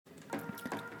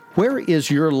Where is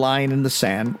your line in the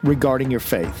sand regarding your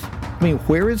faith? I mean,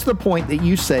 where is the point that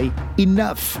you say,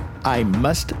 enough, I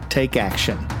must take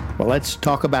action? Well, let's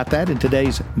talk about that in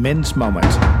today's Men's Moment.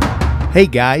 Hey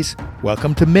guys,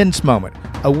 welcome to Men's Moment,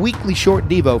 a weekly short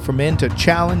devo for men to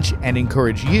challenge and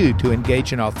encourage you to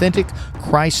engage in authentic,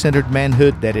 Christ-centered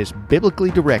manhood that is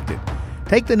biblically directed.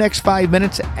 Take the next 5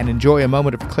 minutes and enjoy a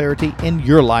moment of clarity in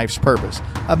your life's purpose,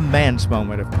 a man's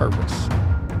moment of purpose.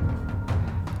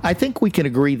 I think we can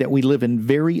agree that we live in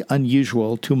very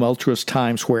unusual, tumultuous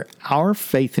times where our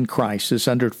faith in Christ is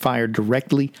under fire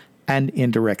directly and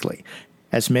indirectly.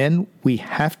 As men, we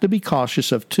have to be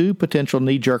cautious of two potential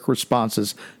knee-jerk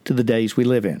responses to the days we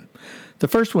live in. The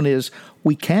first one is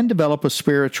we can develop a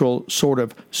spiritual sort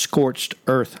of scorched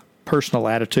earth personal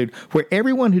attitude where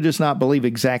everyone who does not believe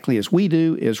exactly as we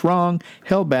do is wrong,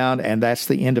 hell-bound, and that's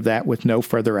the end of that with no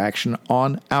further action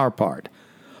on our part.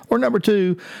 Or number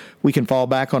two, we can fall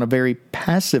back on a very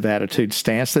passive attitude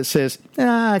stance that says,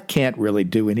 I can't really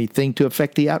do anything to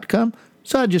affect the outcome,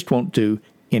 so I just won't do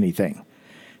anything.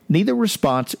 Neither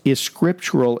response is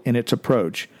scriptural in its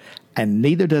approach, and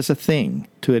neither does a thing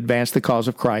to advance the cause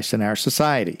of Christ in our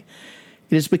society.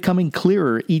 It is becoming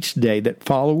clearer each day that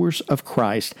followers of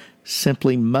Christ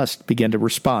simply must begin to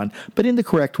respond, but in the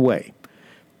correct way.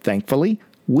 Thankfully,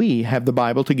 we have the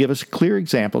Bible to give us clear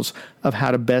examples of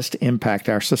how to best impact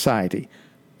our society.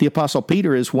 The Apostle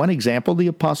Peter is one example, the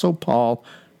Apostle Paul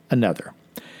another.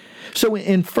 So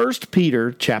in 1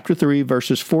 Peter chapter 3,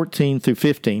 verses 14 through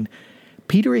 15,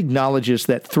 Peter acknowledges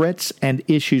that threats and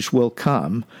issues will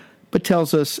come, but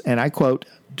tells us, and I quote,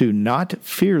 "Do not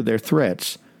fear their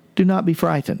threats, do not be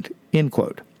frightened," end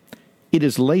quote. It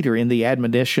is later in the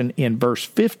admonition in verse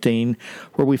 15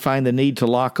 where we find the need to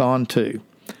lock on to.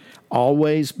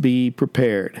 Always be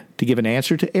prepared to give an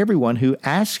answer to everyone who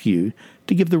asks you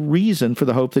to give the reason for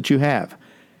the hope that you have.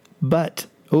 But,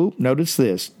 notice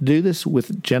this, do this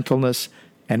with gentleness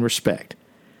and respect.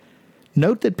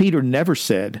 Note that Peter never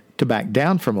said to back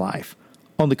down from life.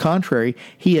 On the contrary,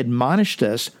 he admonished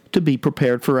us to be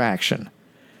prepared for action.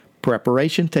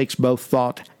 Preparation takes both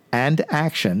thought and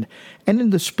action, and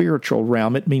in the spiritual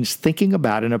realm it means thinking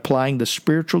about and applying the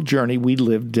spiritual journey we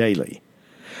live daily.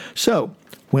 So,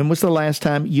 when was the last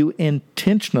time you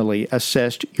intentionally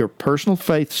assessed your personal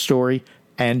faith story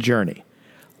and journey?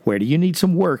 Where do you need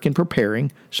some work in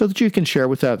preparing so that you can share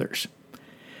with others?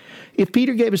 If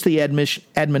Peter gave us the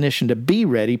admonition to be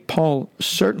ready, Paul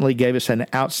certainly gave us an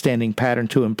outstanding pattern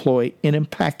to employ in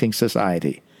impacting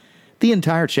society. The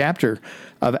entire chapter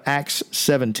of Acts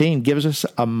 17 gives us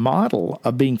a model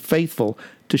of being faithful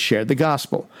to share the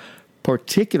gospel,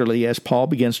 particularly as Paul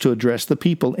begins to address the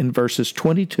people in verses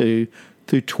 22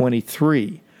 through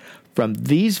 23. From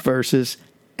these verses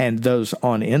and those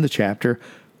on in the chapter,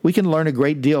 we can learn a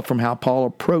great deal from how Paul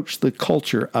approached the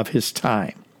culture of his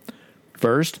time.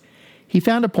 First, he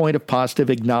found a point of positive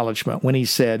acknowledgement when he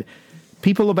said,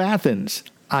 "People of Athens,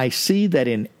 I see that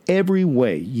in every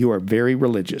way you are very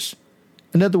religious."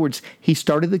 In other words, he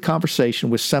started the conversation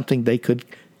with something they could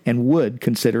and would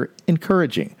consider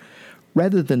encouraging,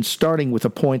 rather than starting with a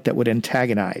point that would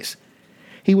antagonize.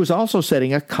 He was also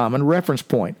setting a common reference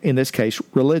point, in this case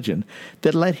religion,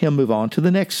 that let him move on to the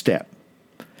next step.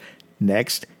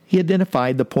 Next, he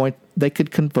identified the point they could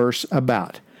converse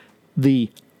about, the,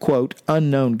 quote,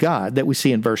 unknown God that we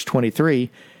see in verse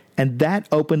 23, and that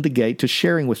opened the gate to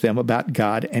sharing with them about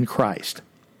God and Christ.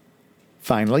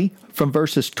 Finally, from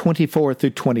verses 24 through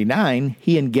 29,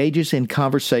 he engages in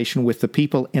conversation with the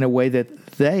people in a way that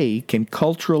they can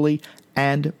culturally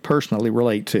and personally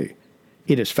relate to.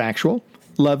 It is factual,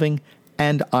 loving,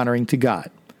 and honoring to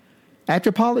God.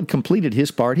 After Paul had completed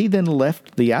his part, he then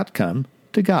left the outcome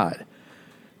to God.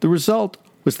 The result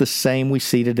was the same we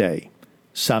see today.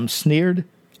 Some sneered,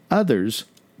 others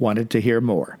wanted to hear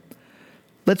more.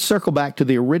 Let's circle back to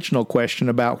the original question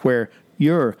about where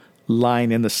your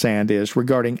line in the sand is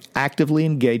regarding actively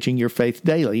engaging your faith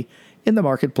daily in the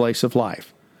marketplace of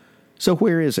life. So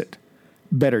where is it?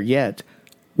 Better yet,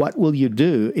 what will you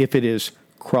do if it is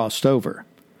crossed over?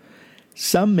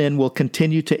 Some men will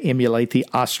continue to emulate the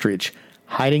ostrich,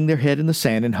 hiding their head in the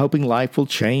sand and hoping life will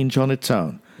change on its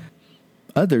own.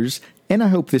 Others, and I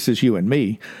hope this is you and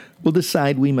me, will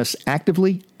decide we must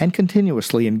actively and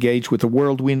continuously engage with the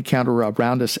world we encounter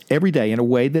around us every day in a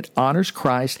way that honors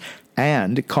Christ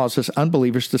and causes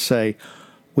unbelievers to say,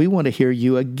 "We want to hear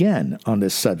you again on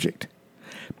this subject."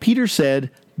 Peter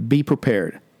said, "Be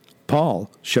prepared."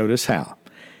 Paul showed us how.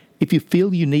 If you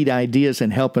feel you need ideas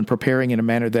and help in preparing in a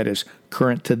manner that is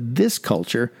current to this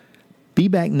culture, be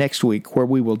back next week where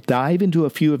we will dive into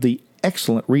a few of the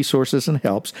excellent resources and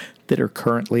helps that are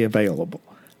currently available.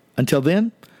 Until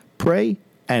then, pray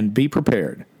and be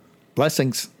prepared.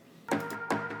 Blessings.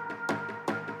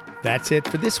 That's it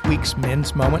for this week's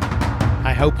Men's Moment.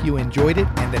 I hope you enjoyed it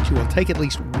and that you will take at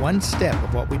least one step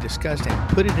of what we discussed and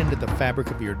put it into the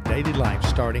fabric of your daily life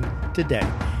starting today.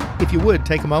 If you would,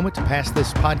 take a moment to pass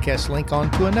this podcast link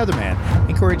on to another man.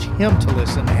 Encourage him to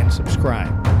listen and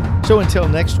subscribe. So until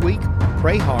next week,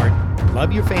 pray hard,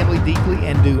 love your family deeply,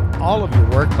 and do all of your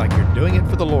work like you're doing it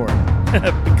for the Lord.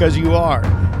 Because you are.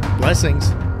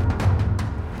 Blessings.